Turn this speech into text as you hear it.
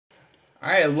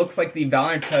Alright, it looks like the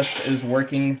Valorant test is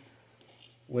working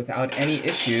without any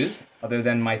issues, other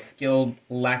than my skill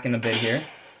lacking a bit here.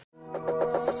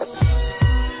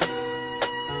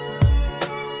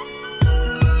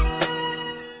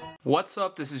 What's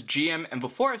up, this is GM, and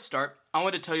before I start, I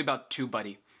want to tell you about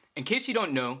TubeBuddy. In case you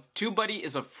don't know, TubeBuddy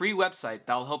is a free website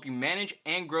that will help you manage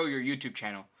and grow your YouTube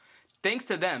channel. Thanks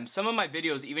to them, some of my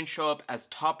videos even show up as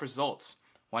top results.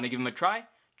 Want to give them a try?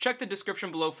 Check the description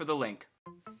below for the link.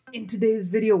 In today's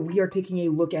video, we are taking a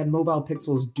look at Mobile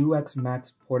Pixel's Duex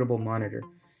Max portable monitor.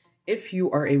 If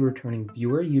you are a returning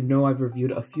viewer, you know I've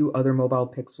reviewed a few other Mobile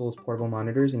Pixel's portable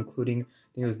monitors, including,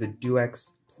 I think it was the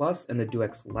Duex Plus and the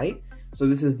Duex Lite. So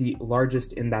this is the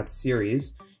largest in that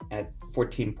series at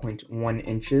 14.1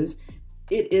 inches.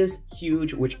 It is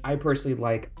huge, which I personally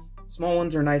like. Small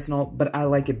ones are nice and all, but I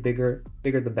like it bigger.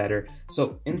 Bigger the better.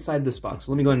 So inside this box,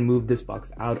 let me go and move this box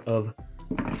out of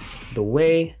the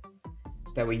way,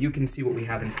 so that way you can see what we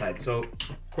have inside. So,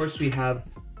 of course, we have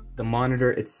the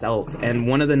monitor itself. And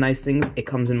one of the nice things, it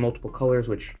comes in multiple colors,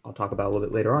 which I'll talk about a little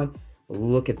bit later on. But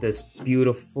look at this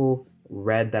beautiful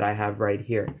red that I have right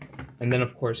here. And then,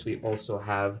 of course, we also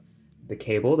have the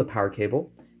cable, the power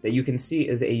cable, that you can see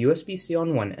is a USB-C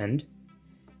on one end.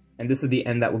 And this is the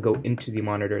end that will go into the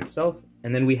monitor itself.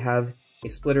 And then we have a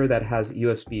splitter that has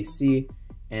USB-C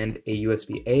and a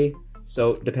USB-A.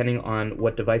 So depending on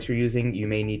what device you're using, you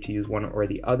may need to use one or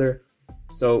the other.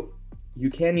 So you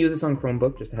can use this on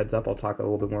Chromebook, just a heads up, I'll talk a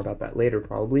little bit more about that later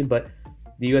probably, but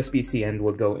the USB-C end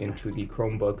will go into the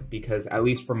Chromebook because at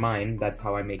least for mine, that's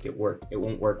how I make it work. It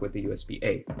won't work with the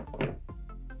USB-A.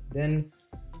 Then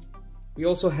we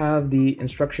also have the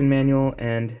instruction manual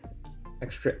and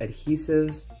extra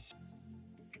adhesives.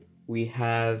 We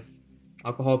have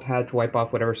alcohol pad to wipe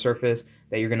off whatever surface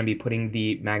that you're going to be putting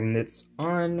the magnets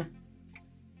on.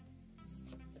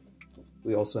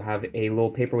 We also have a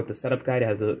little paper with the setup guide. It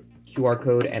has a QR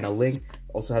code and a link.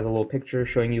 It also has a little picture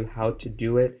showing you how to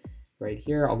do it right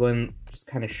here. I'll go and just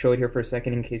kind of show it here for a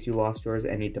second in case you lost yours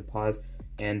and need to pause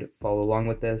and follow along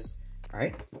with this. All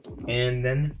right. And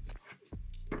then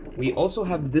we also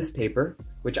have this paper,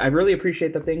 which I really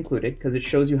appreciate that they included because it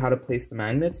shows you how to place the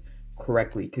magnets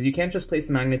correctly. Because you can't just place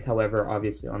the magnets, however,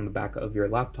 obviously on the back of your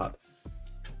laptop.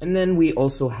 And then we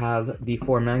also have the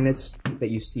 4 magnets that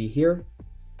you see here.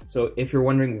 So if you're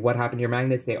wondering what happened to your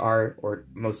magnets, they are, or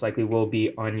most likely will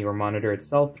be, on your monitor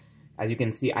itself. As you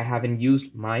can see, I haven't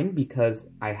used mine because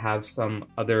I have some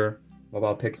other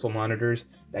Mobile Pixel monitors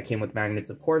that came with magnets,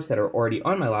 of course, that are already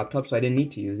on my laptop, so I didn't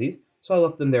need to use these. So I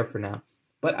left them there for now.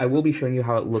 But I will be showing you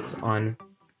how it looks on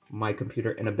my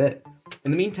computer in a bit.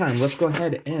 In the meantime, let's go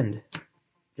ahead and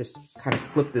just kind of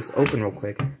flip this open real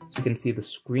quick so you can see the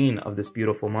screen of this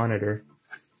beautiful monitor.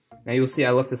 Now you'll see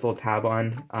I left this little tab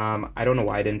on. I don't know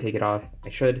why I didn't take it off. I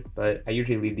should, but I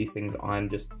usually leave these things on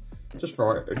just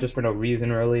for no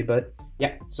reason really. But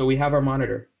yeah, so we have our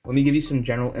monitor. Let me give you some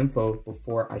general info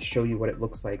before I show you what it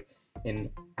looks like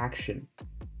in action.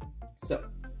 So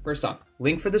first off,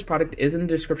 link for this product is in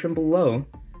the description below.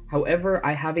 However,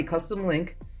 I have a custom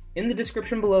link in the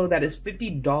description below that is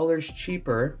 $50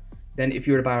 cheaper than if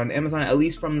you were to buy it on Amazon, at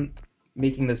least from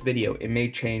making this video. It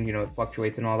may change, you know, it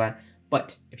fluctuates and all that.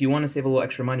 But if you want to save a little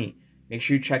extra money, make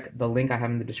sure you check the link I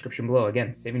have in the description below.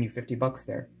 Again, saving you 50 bucks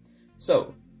there.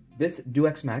 So this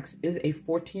Duex Max is a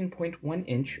 14.1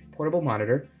 inch portable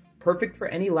monitor, perfect for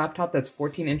any laptop that's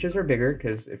 14 inches or bigger,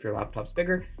 because if your laptop's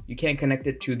bigger, you can't connect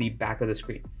it to the back of the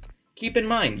screen. Keep in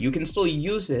mind, you can still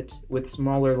use it with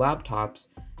smaller laptops,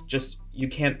 just you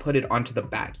can't put it onto the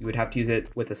back. You would have to use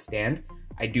it with a stand.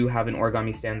 I do have an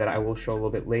origami stand that I will show a little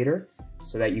bit later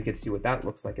so that you can see what that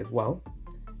looks like as well.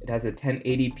 It has a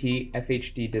 1080p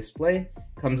FHD display,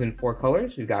 comes in 4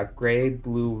 colors. We've got gray,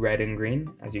 blue, red, and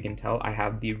green. As you can tell, I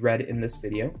have the red in this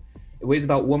video. It weighs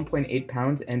about 1.8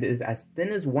 pounds and is as thin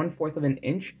as 1/4 of an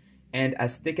inch and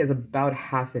as thick as about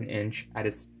 1/2 an inch at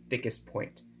its thickest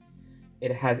point.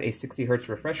 It has a 60 Hz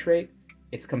refresh rate.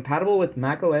 It's compatible with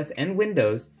macOS and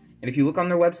Windows. And if you look on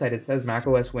their website, it says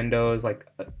macOS, Windows, like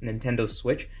a Nintendo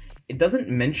Switch. It doesn't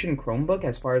mention Chromebook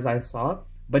as far as I saw,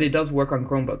 but it does work on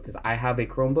Chromebook because I have a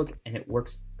Chromebook and it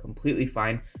works completely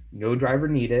fine. No driver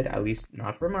needed, at least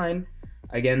not for mine.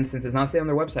 Again, since it's not saying on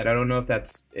their website, I don't know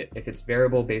if it's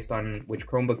variable based on which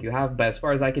Chromebook you have, but as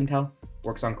far as I can tell,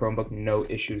 works on Chromebook, no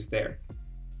issues there.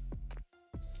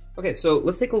 Okay, so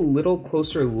let's take a little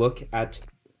closer look at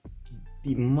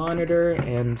the monitor,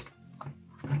 and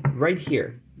right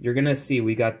here, you're gonna see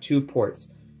we got 2 ports.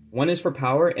 One is for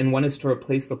power and one is to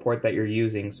replace the port that you're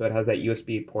using. So it has that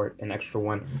USB port, an extra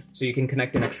one. So you can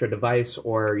connect an extra device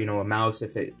or, you know, a mouse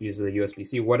if it uses a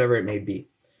USB-C, whatever it may be.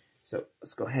 So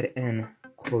let's go ahead and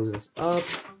close this up.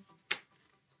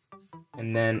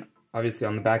 And then obviously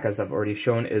on the back, as I've already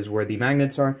shown, is where the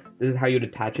magnets are. This is how you'd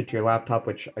attach it to your laptop,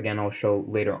 which again, I'll show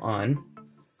later on.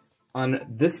 On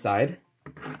this side,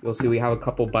 you'll see we have a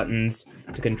couple buttons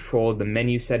to control the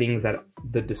menu settings that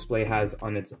the display has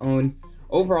on its own.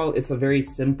 Overall, it's a very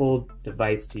simple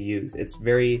device to use. It's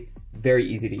very, very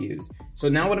easy to use. So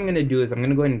now what I'm gonna do is I'm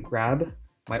gonna go ahead and grab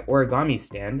my origami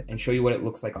stand and show you what it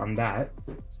looks like on that.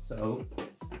 So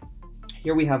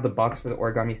here we have the box for the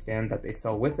origami stand that they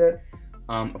sell with it.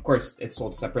 Of course, it's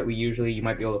sold separately usually. You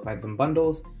might be able to find some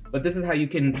bundles, but this is how you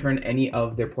can turn any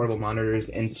of their portable monitors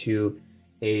into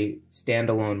a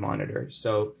standalone monitor.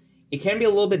 So it can be a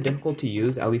little bit difficult to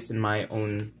use, at least in my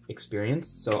own experience.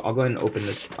 So I'll go ahead and open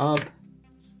this up.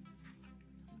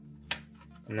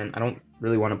 And then I don't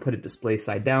really want to put it display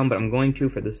side down, but I'm going to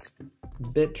for this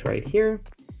bit right here.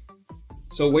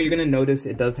 So what you're going to notice,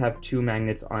 it does have two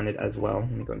magnets on it as well.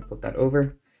 Let me go and flip that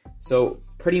over. So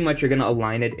pretty much you're going to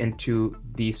align it into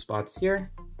these spots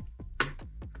here.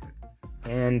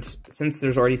 And since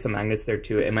there's already some magnets there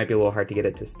too, it might be a little hard to get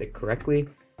it to stick correctly,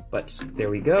 but there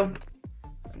we go.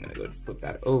 I'm going to go and flip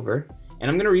that over. And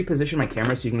I'm going to reposition my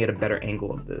camera so you can get a better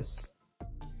angle of this.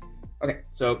 Okay,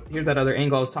 so here's that other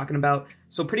angle I was talking about.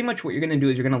 So pretty much what you're going to do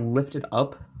is you're going to lift it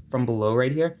up from below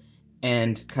right here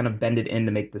and kind of bend it in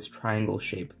to make this triangle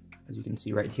shape, as you can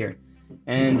see right here.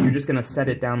 And you're just going to set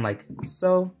it down like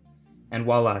so, and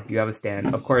voila, you have a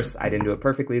stand. Of course, I didn't do it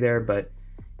perfectly there, but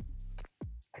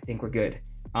I think we're good.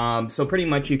 So pretty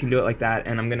much you can do it like that,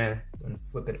 and I'm going to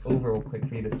flip it over real quick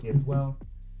for you to see as well.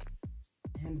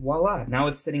 And voila, now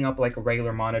it's sitting up like a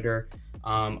regular monitor.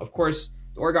 Of course,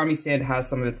 the origami stand has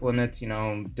some of its limits, you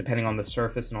know, depending on the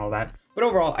surface and all that. But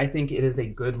overall, I think it is a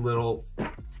good little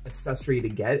accessory to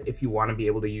get if you want to be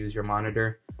able to use your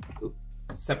monitor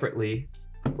separately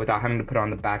without having to put it on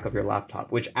the back of your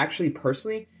laptop, which actually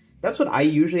personally, that's what I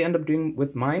usually end up doing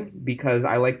with mine because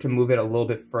I like to move it a little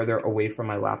bit further away from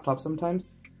my laptop sometimes.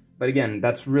 But again,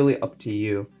 that's really up to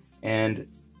you. And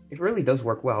it really does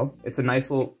work well. It's a nice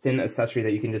little thin accessory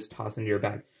that you can just toss into your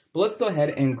bag. But let's go ahead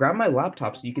and grab my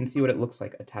laptop so you can see what it looks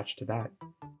like attached to that.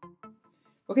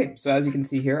 Okay, so as you can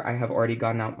see here, I have already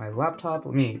gotten out my laptop.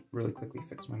 Let me really quickly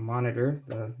fix my monitor,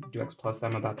 the Duex Plus that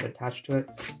I'm about to attach to it.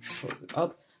 Close it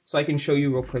up so I can show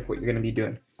you real quick what you're gonna be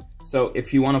doing. So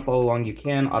if you wanna follow along, you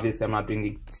can. Obviously, I'm not doing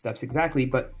the steps exactly,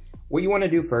 but what you wanna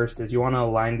do first is you wanna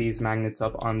align these magnets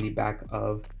up on the back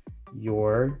of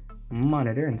your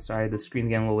monitor. And sorry, the screen's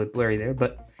getting a little bit blurry there,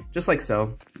 but just like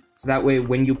so. So that way,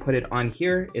 when you put it on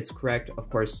here, it's correct. Of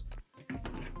course,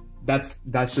 that's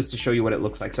just to show you what it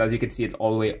looks like. So as you can see, it's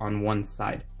all the way on one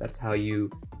side. That's how you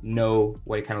know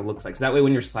what it kind of looks like. So that way,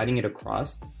 when you're sliding it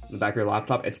across the back of your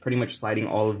laptop, it's pretty much sliding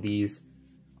all of these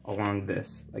along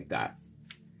this, like that.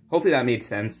 Hopefully that made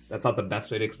sense. That's not the best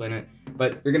way to explain it,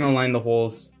 but you're gonna align the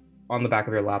holes on the back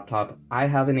of your laptop. I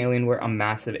have an Alienware, a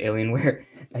massive Alienware,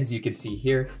 as you can see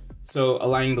here. So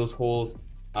aligning those holes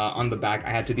on the back, I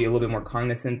had to be a little bit more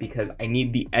cognizant because I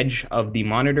need the edge of the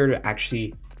monitor to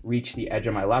actually reach the edge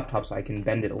of my laptop so I can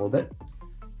bend it a little bit.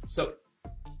 So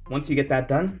once you get that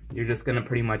done, you're just gonna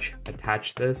pretty much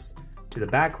attach this to the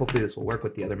back. Hopefully this will work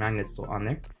with the other magnets still on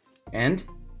there. And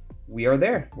we are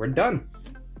there, we're done.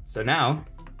 So now,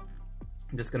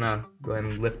 I'm just gonna go ahead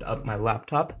and lift up my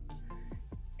laptop.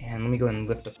 And let me go ahead and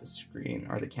lift up the screen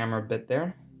or the camera a bit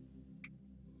there.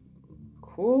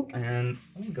 Cool, and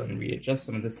let me go ahead and readjust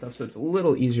some of this stuff so it's a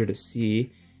little easier to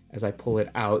see as I pull it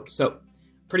out. So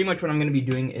pretty much what I'm gonna be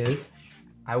doing is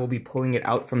I will be pulling it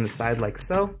out from the side like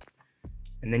so,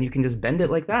 and then you can just bend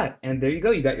it like that. And there you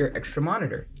go, you got your extra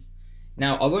monitor.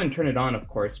 Now I'll go and turn it on, of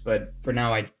course, but for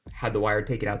now I had the wire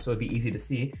taken out so it'd be easy to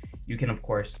see. You can of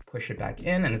course push it back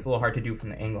in, and it's a little hard to do from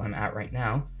the angle I'm at right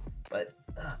now, but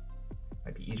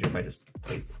might be easier if I just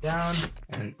place it down,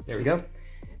 and there we go.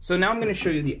 So now I'm going to show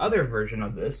you the other version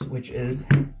of this, which is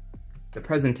the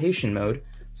presentation mode.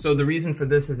 So the reason for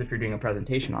this is if you're doing a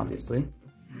presentation, obviously.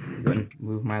 I'm going to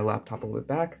move my laptop a little bit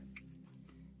back,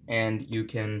 and you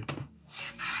can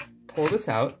pull this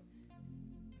out,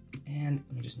 and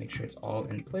let me just make sure it's all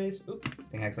in place. Oops, I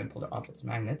think I accidentally pulled it off its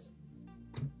magnets.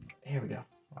 There we go,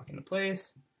 lock into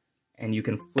place, and you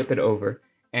can flip it over,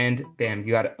 and bam,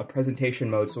 you got a presentation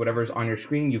mode, so whatever's on your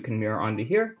screen, you can mirror onto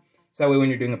here. So that way when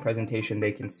you're doing a presentation,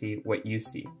 they can see what you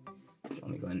see. So let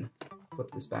me go ahead and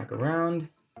flip this back around.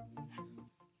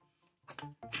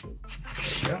 There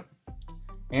we go.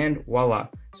 And voila.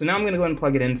 So now I'm gonna go ahead and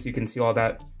plug it in so you can see all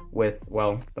that with,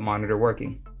 well, the monitor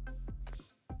working.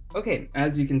 Okay,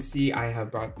 as you can see, I have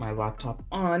brought my laptop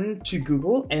on to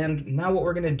Google, and now what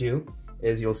we're gonna do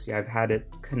is you'll see I've had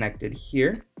it connected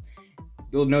here.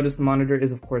 you'll notice the monitor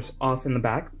is of course off in the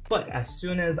back, but as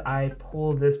soon as I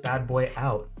pull this bad boy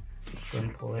out, let's go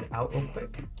and pull it out real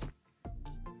quick.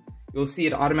 You'll see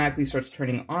it automatically starts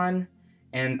turning on,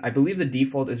 and I believe the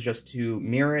default is just to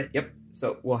mirror it. Yep,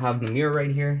 so we'll have the mirror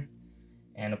right here,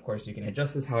 and of course you can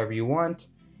adjust this however you want,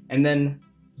 and then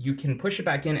you can push it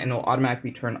back in and it'll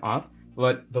automatically turn off.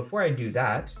 But before I do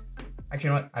that, actually,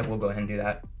 you know what? I will go ahead and do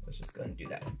that. Let's just go ahead and do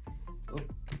that.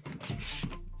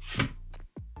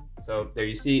 So there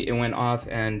you see it went off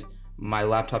and my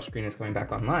laptop screen is coming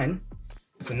back online.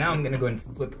 So now I'm gonna go and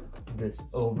flip this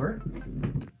over.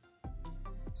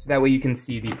 So that way you can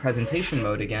see the presentation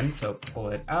mode again. So pull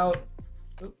it out,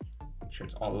 make sure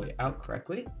it's all the way out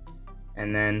correctly.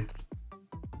 And then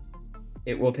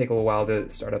it will take a little while to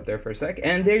start up there for a sec.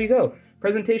 And there you go,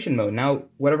 presentation mode. Now,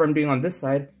 whatever I'm doing on this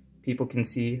side, people can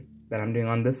see that I'm doing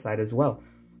on this side as well.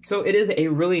 So it is a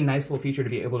really nice little feature to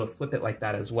be able to flip it like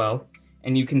that as well.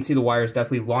 And you can see the wire is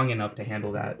definitely long enough to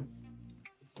handle that.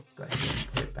 So let's go ahead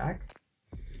and put it back.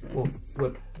 We'll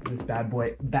flip this bad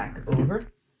boy back over.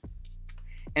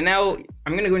 And now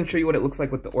I'm gonna go and show you what it looks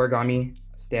like with the origami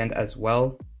stand as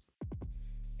well.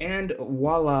 And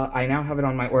voila, I now have it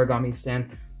on my origami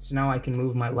stand. So now I can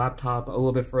move my laptop a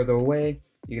little bit further away.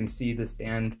 You can see the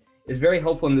stand is very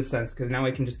helpful in this sense because now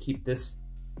I can just keep this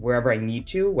wherever I need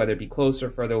to, whether it be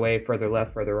closer, further away, further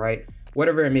left, further right,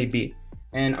 whatever it may be.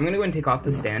 And I'm gonna go and take off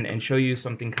the stand and show you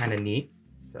something kind of neat.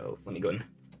 So let me go and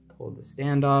pull the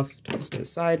stand off, toss to the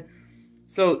side.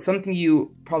 So something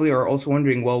you probably are also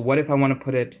wondering, well, what if I want to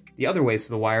put it the other way so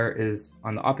the wire is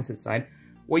on the opposite side?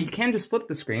 Well, you can just flip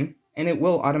the screen and it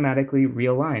will automatically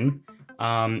realign.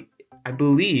 I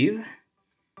believe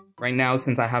right now,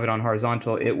 since I have it on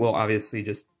horizontal, it will obviously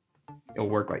just, it'll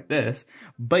work like this,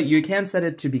 but you can set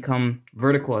it to become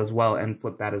vertical as well and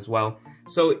flip that as well.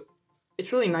 So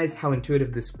it's really nice how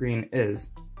intuitive this screen is.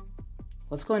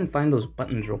 Let's go ahead and find those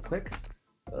buttons real quick.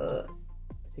 I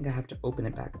think I have to open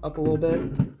it back up a little bit.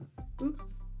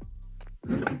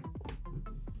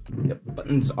 Yep,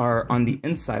 buttons are on the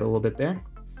inside a little bit there.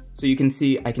 So you can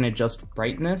see I can adjust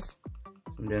brightness.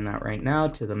 So I'm doing that right now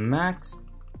to the max.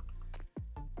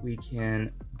 We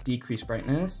can decrease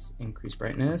brightness, increase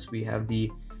brightness. We have the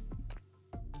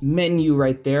menu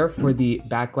right there for the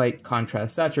backlight,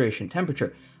 contrast, saturation,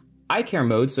 temperature, eye care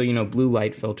mode, so you know, blue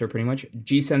light filter pretty much,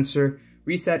 G sensor,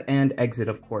 reset, and exit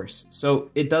of course. So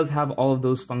it does have all of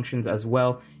those functions as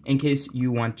well in case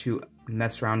you want to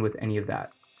mess around with any of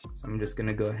that. So I'm just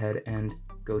gonna go ahead and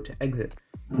go to exit.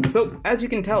 So as you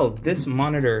can tell, this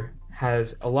monitor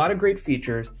has a lot of great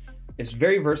features. It's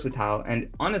very versatile, and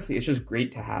honestly, it's just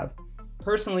great to have.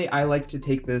 Personally, I like to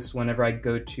take this whenever I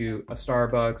go to a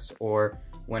Starbucks or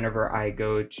whenever I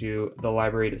go to the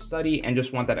library to study and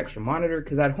just want that extra monitor,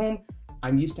 because at home,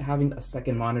 I'm used to having a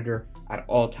second monitor at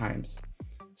all times.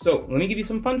 So let me give you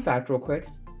some fun fact real quick.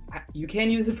 You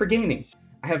can use it for gaming.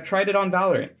 I have tried it on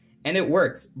Valorant, and it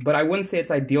works, but I wouldn't say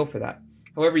it's ideal for that.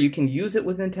 However, you can use it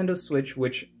with Nintendo Switch,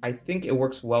 which I think it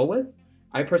works well with.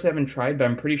 I personally haven't tried, but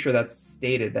I'm pretty sure that's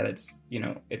stated that it's, you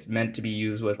know, it's meant to be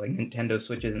used with like Nintendo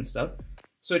Switches and stuff.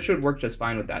 So it should work just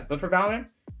fine with that. But for Valorant,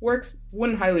 works.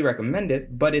 Wouldn't highly recommend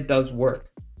it, but it does work.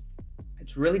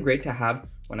 It's really great to have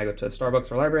when I go to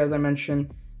Starbucks or library, as I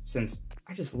mentioned, since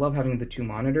I just love having the two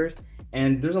monitors.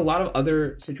 And there's a lot of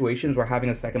other situations where having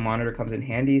a second monitor comes in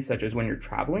handy, such as when you're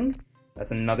traveling.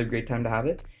 That's another great time to have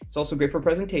it. It's also great for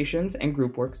presentations and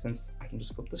group work since I can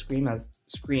just flip the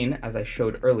screen as I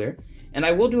showed earlier. And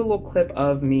I will do a little clip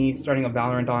of me starting a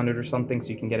Valorant on it or something so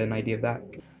you can get an idea of that.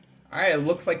 Alright, it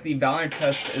looks like the Valorant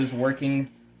test is working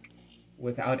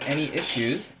without any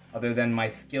issues, other than my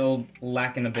skill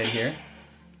lacking a bit here.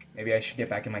 Maybe I should get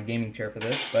back in my gaming chair for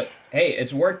this, but hey,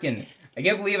 it's working. I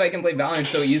can't believe I can play Valorant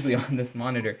so easily on this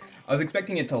monitor. I was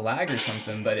expecting it to lag or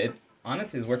something, but it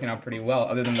honestly is working out pretty well,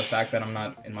 other than the fact that I'm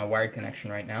not in my wired connection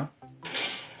right now.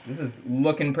 This is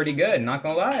looking pretty good, not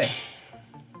gonna lie.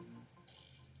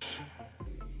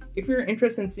 If you're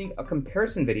interested in seeing a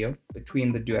comparison video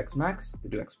between the Duex Max, the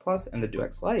Duex Plus, and the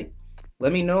Duex Lite,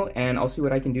 let me know and I'll see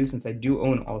what I can do since I do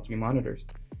own all three monitors.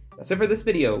 That's it for this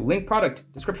video. Link product,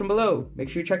 description below. Make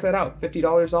sure you check that out.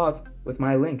 $50 off with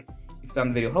my link. If you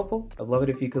found the video helpful, I'd love it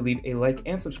if you could leave a like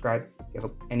and subscribe. If you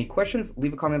have any questions,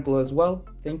 leave a comment below as well.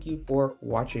 Thank you for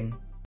watching.